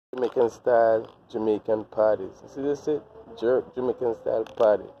Jamaican style Jamaican parties. You see this shit? Jerk Jamaican style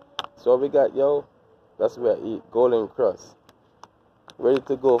party. So we got, yo, that's where I eat. Golden Cross. Ready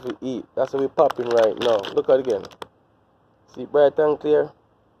to go for eat. That's what we popping right now. Look at it again. See bright and clear?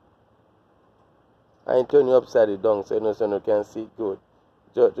 I ain't turn you upside down so you can see it good.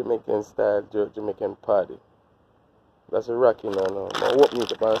 Jerk Jamaican style, jerk Jamaican party. That's a rocky now. Now open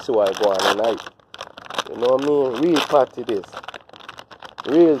it up and see what I go on tonight. You know what I mean? Real party this.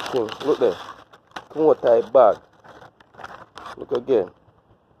 Real thing. Look there. Come on, type bag. Look again.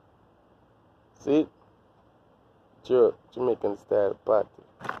 See? Jerk Jamaican style party.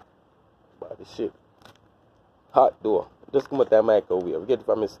 Body shit. Hot though. Just come out that microwave. Get it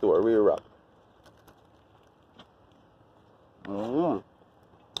from the store. Real rap.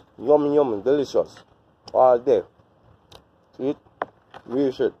 Yummy, yummy. Delicious. All day. See it?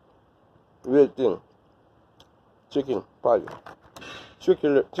 Real shit. Real thing. Chicken party.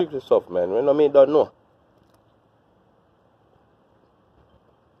 Tricky stuff, man. When I mean, don't know.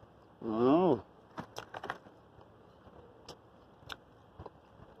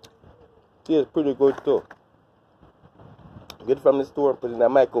 Tastes pretty good too. Get it from the store, put it in the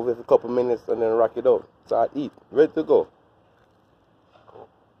microwave for a couple minutes, and then rock it out. Start eat. Ready to go.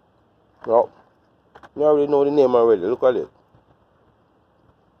 Now, you already know the name already. Look at it.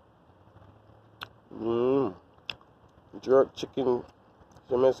 Jerk chicken.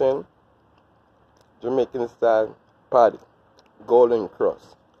 You know what I'm saying? Jamaican style party. Golden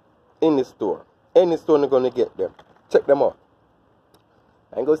Cross. In the store. Any store you're gonna get them. Check them out.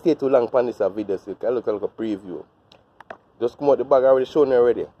 I ain't gonna stay too long on this video, so I look like a preview. Just come out the bag already shown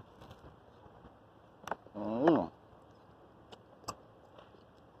already.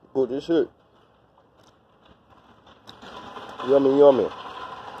 Good as shit. Yummy, yummy.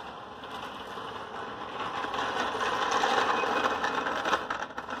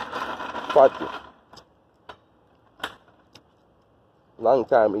 Party. Long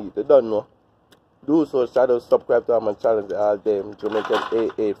time eat. You don't know. Do so, shadow, subscribe to my channel all day. Jamaican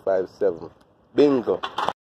 8857. Bingo.